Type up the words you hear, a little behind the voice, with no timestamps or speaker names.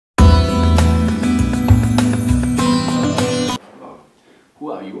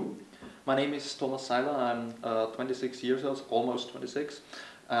Who are you? My name is Thomas Seiler. I'm 26 years old, almost 26,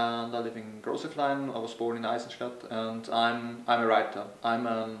 and I live in Großeflein. I was born in Eisenstadt, and I'm a writer.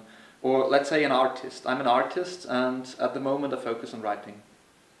 Or let's say an artist. I'm an artist, and at the moment I focus on writing.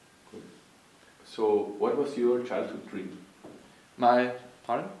 Good. So, what was your childhood dream? My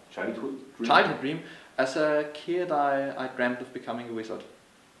pardon? Childhood dream. Childhood dream. As a kid, I dreamt of becoming a wizard.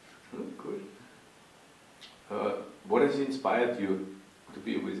 Oh, good. What has inspired you to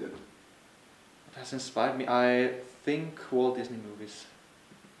be a wizard? What has inspired me? I think Walt Disney movies.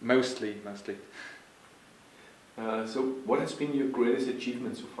 Mostly. So, what has been your greatest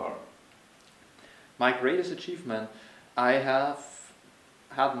achievement so far? My greatest achievement? I have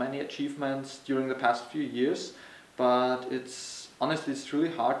had many achievements during the past few years, but honestly it's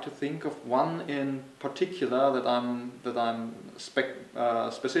really hard to think of one in particular that I'm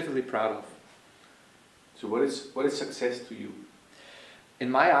specifically proud of. So, what is success to you? In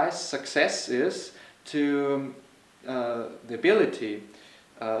my eyes, success is the ability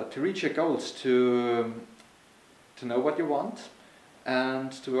to reach your goals, to know what you want,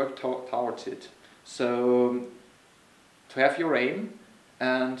 and to work towards it. So, to have your aim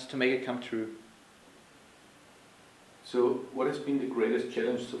and to make it come true. So, what has been the greatest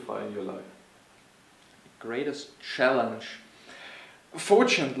challenge so far in your life? Greatest challenge?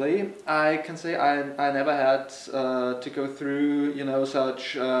 Fortunately, I can say I never had to go through,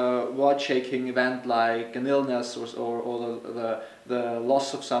 such world-shaking event like an illness or the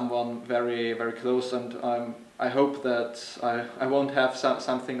loss of someone very, very close, and I hope that I won't have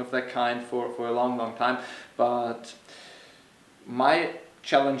something of that kind for a long, long time. But my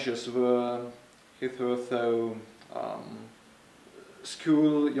challenges were hitherto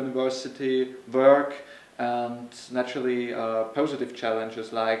school, university, work, and naturally positive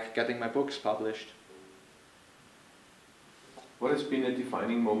challenges like getting my books published. What has been a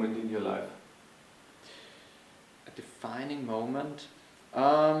defining moment in your life? A defining moment?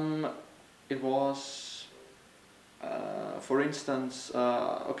 It was, for instance,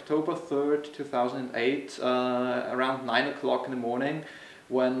 October 3rd, 2008, around 9 o'clock in the morning,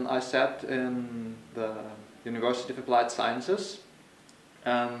 when I sat in the University of Applied Sciences.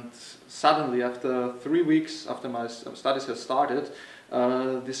 And suddenly, after 3 weeks after my studies had started,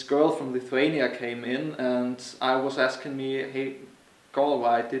 this girl from Lithuania came in, and I was asking me, "Hey, girl,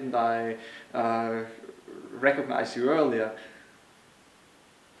 why didn't I recognize you earlier?"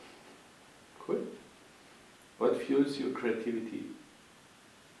 Good. What fuels your creativity?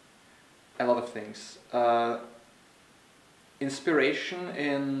 A lot of things. Inspiration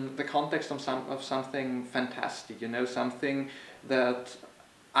in the context of something fantastic, something that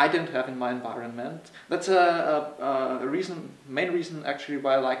I don't have in my environment. That's a main reason actually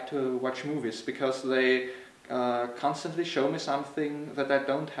why I like to watch movies, because they constantly show me something that I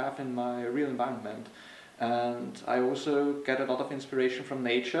don't have in my real environment. And I also get a lot of inspiration from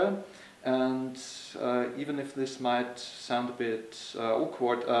nature, and even if this might sound a bit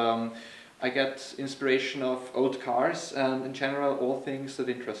awkward, I get inspiration of old cars and in general all things that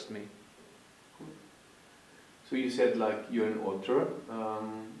interest me. So you said you're an author.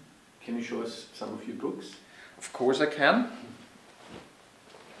 Can you show us some of your books? Of course I can.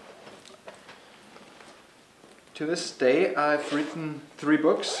 To this day I've written 3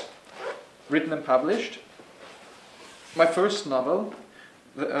 books, written and published. My first novel,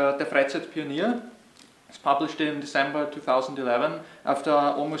 Der Freizeitpionier, is published in December 2011 after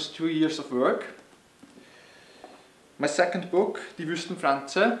almost 2 years of work. My second book, Die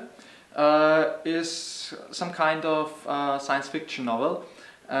Wüstenpflanze, is some kind of science fiction novel,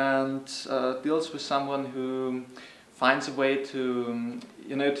 and deals with someone who finds a way to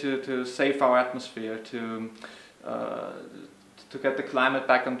save our atmosphere, to get the climate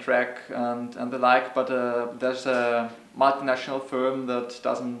back on track and the like. But there's a multinational firm that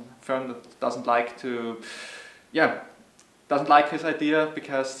doesn't like his idea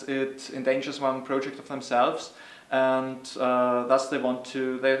because it endangers one project of themselves, and thus they want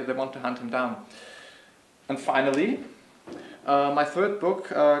to hunt him down. And finally, my third book,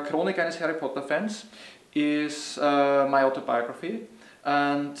 Chronik eines Harry Potter fans, is my autobiography,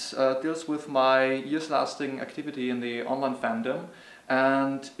 and deals with my years-lasting activity in the online fandom,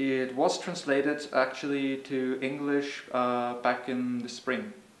 and it was translated actually to English back in the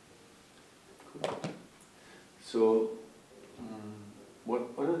spring. Cool. So,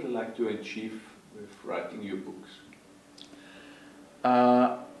 what would you like to achieve with writing your books?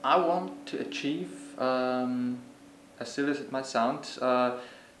 I want to achieve, as silly as it might sound,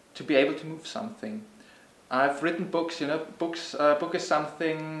 to be able to move something. I've written books. You know, book is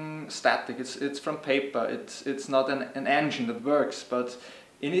something static. It's from paper. It's not an engine that works, but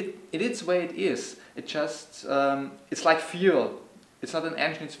in its way it is. It just it's like fuel. It's not an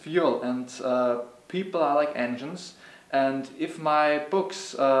engine. It's fuel, and people are like engines. And if my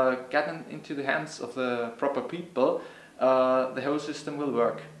books get into the hands of the proper people, the whole system will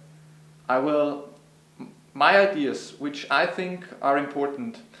work. My ideas, which I think are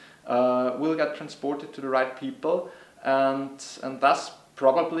important, will get transported to the right people, and thus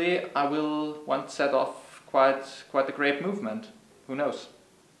probably I will once set off quite a great movement. Who knows?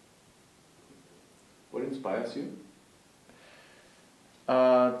 What inspires you?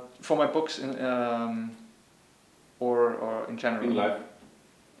 For my books or in general? In life?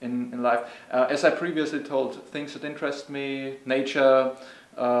 In life. As I previously told, things that interest me, nature,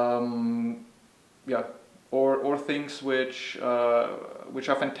 yeah, or things which are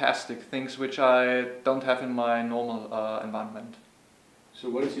fantastic, things which I don't have in my normal environment. So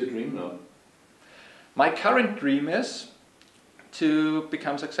what is your dream now? My current dream is to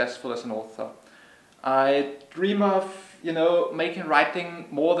become successful as an author. I dream of, you know, making writing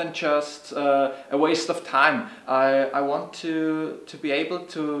more than just a waste of time. I want to be able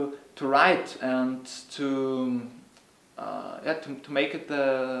to write and to make it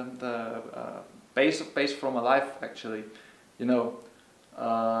the base for my life, actually. You know,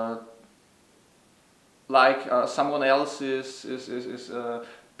 someone else is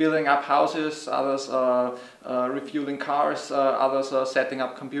building up houses, others are refueling cars, others are setting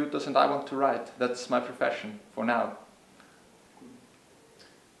up computers, and I want to write. That's my profession for now.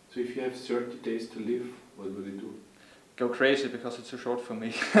 So if you have 30 days to live, what would you do? Go crazy, because it's too short for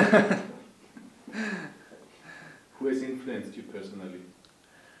me. Who has influenced you personally?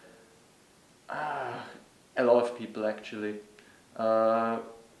 A lot of people, actually.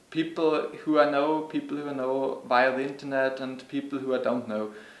 People who I know via the internet, and people who I don't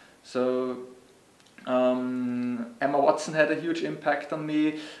know. So Emma Watson had a huge impact on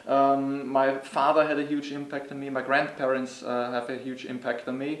me. My father had a huge impact on me. My grandparents have a huge impact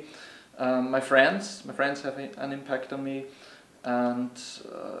on me. My friends have an impact on me, and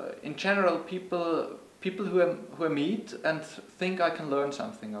in general, people who I meet and think I can learn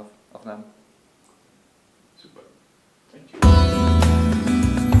something of them.